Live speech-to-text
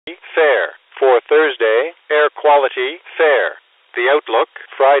fair. For Thursday, air quality, fair. The outlook,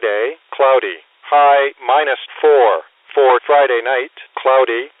 Friday, cloudy. High -4. For Friday night,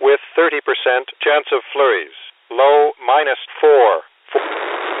 cloudy with 30% chance of flurries. Low -4.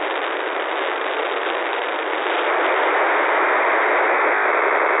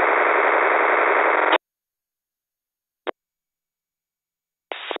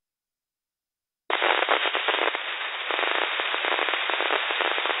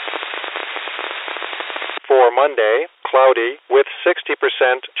 For Monday, cloudy with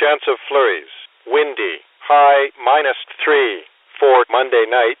 60% chance of flurries. Windy. High -3. For Monday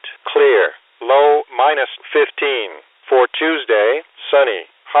night, clear. Low -15. For Tuesday, sunny.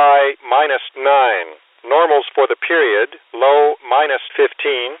 High -9. Normals for the period, low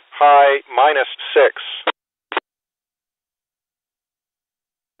 -15, high -6.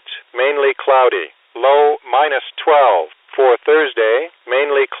 Mainly cloudy. Low -12. For Thursday,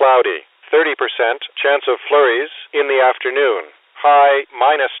 mainly cloudy. 30% chance of flurries in the afternoon. High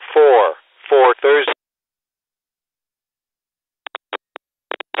 -4. For Thursday.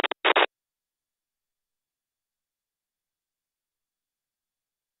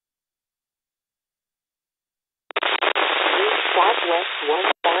 Southwest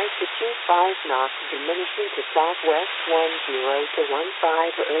 15 to 25 knots, diminishing to southwest 10 to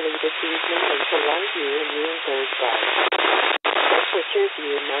 15 early this evening until light noon Thursday. Temperatures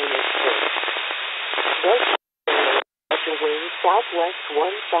near -6. West wind southwest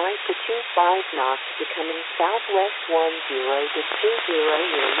 15 to 25 knots, becoming southwest 10 to 20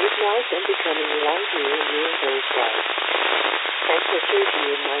 near midnight and becoming light noon Thursday. Temperatures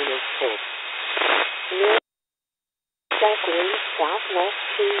near -6. Wind southwest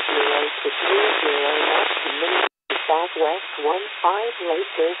 20 to 30 knots, diminishing to southwest 15 late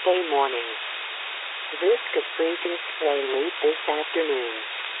Thursday morning. Risk of freezing spray late this afternoon.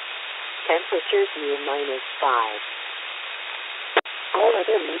 Temperatures near -5. All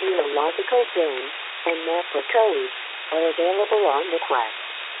other meteorological zones and NOAA codes are available on request.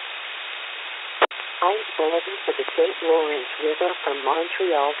 Ice bulletin for the St. Lawrence River from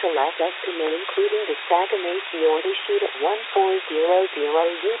Montreal to Lake Esquimalt, including the Saguenay Fjord, issued at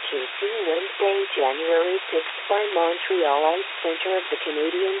 1400 UTC Wednesday, January 6th by Montreal Ice Center of the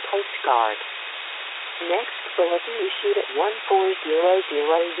Canadian Coast Guard. Next bulletin issued at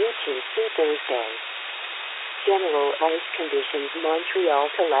 1400 UTC Thursday. General ice conditions Montreal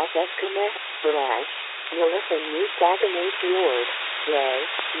to Lake Esquimalt, Brash, Nilith and New Saguenay Fjord, Ray,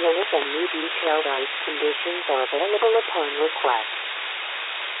 Nilith and new detailed ice conditions are available upon request.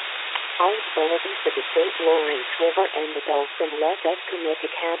 Ice bulletin for the St. Lawrence River and the Gulf from Lake Esquimalt to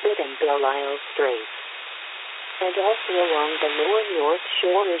Cabot and Belle-Isle Straits. And also along the lower North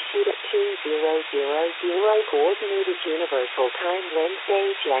Shore issued at 2000 Coordinated Universal Time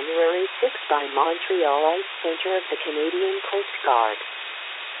Wednesday, January 6th by Montreal Ice Center of the Canadian Coast Guard.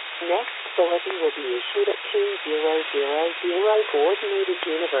 Next bulletin will be issued at 2000 Coordinated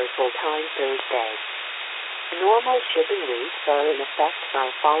Universal Time Thursday. Normal shipping routes are in effect by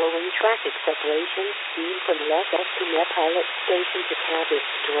following traffic separations seen from Lake Esquimalt Pilot Station to Cabot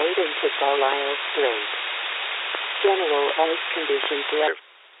Strait and to Belle-Isle Strait. General ice conditions left.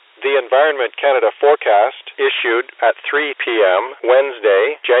 The Environment Canada forecast issued at 3 p.m.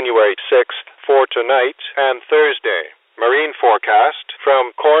 Wednesday, January 6th for tonight and Thursday. Marine forecast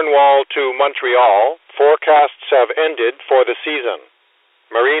from Cornwall to Montreal. Forecasts have ended for the season.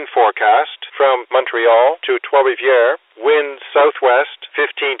 Marine forecast from Montreal to Trois-Rivières. Winds southwest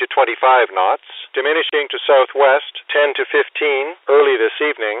 15 to 25 knots, diminishing to southwest 10 to 15 early this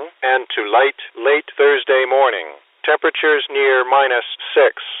evening and to light late Thursday morning. Temperatures near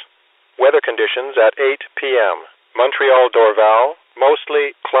 -6. Weather conditions at 8 p.m. Montreal Dorval,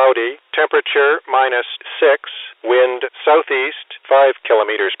 mostly cloudy, temperature -6, wind southeast 5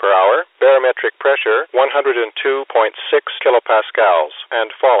 kilometers per hour, barometric pressure 102.6 kilopascals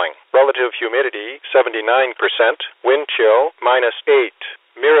and falling. Relative humidity 79%, wind chill -8.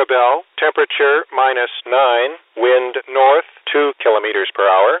 Mirabel, temperature -9, wind north 2 kilometers per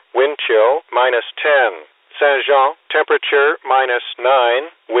hour, wind chill -10. Saint-Jean, temperature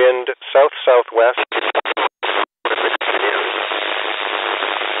 -9, wind south-southwest.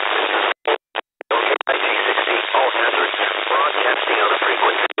 IT-60, all hazards, broadcasting on a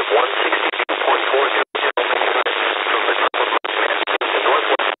frequency of 162.4 from the top of the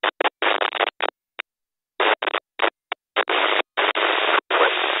northwest.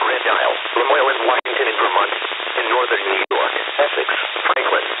 Red Isle, Lemoyne, Washington, and Vermont, in northern New York, Essex,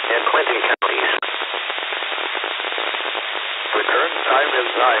 Franklin, and Clinton counties. Return time is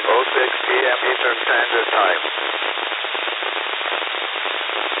 9:06 p.m. Eastern Standard Time.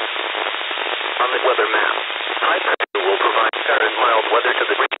 On the weather map, high pressure will provide fair and mild weather to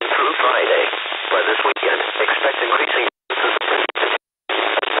the region through Friday. By this weekend, expect increasing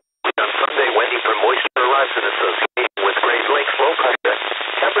on Sunday, windy for moisture arrives in association with Great Lakes low pressure.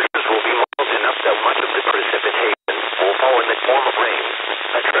 Temperatures will be mild enough that much of the precipitation will fall in the form of rain.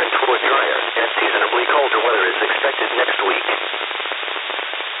 A trend toward drier and seasonably colder weather is expected next week.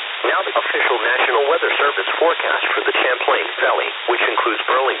 Now the official National Weather Service forecast for the Champlain Valley, which includes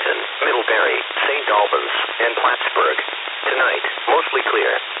Burlington, Middlebury, St. Albans, and Plattsburgh. Tonight, mostly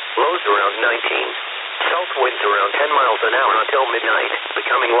clear. Lows around 19. South winds around 10 miles an hour until midnight,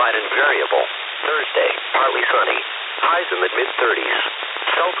 becoming light and variable. Thursday, partly sunny. Highs in the mid-30s.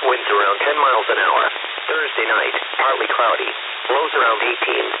 South winds around 10 miles an hour. Thursday night, partly cloudy. Lows around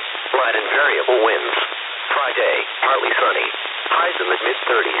 18. Light and variable winds. Friday, partly sunny. Highs in the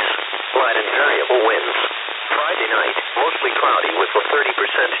mid-30s. Light and variable winds. Friday night, mostly cloudy with a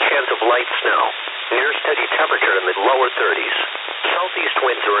 30% chance of light snow. Near steady temperature in the lower 30s. Southeast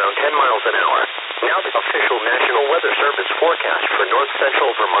winds around 10 miles an hour. Now the official National Weather Service forecast for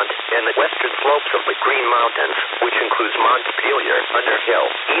north-central Vermont and the western slopes of the Green Mountains, which includes Montpelier, Underhill,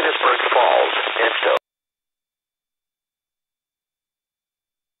 Enosburg Falls, and Stowe.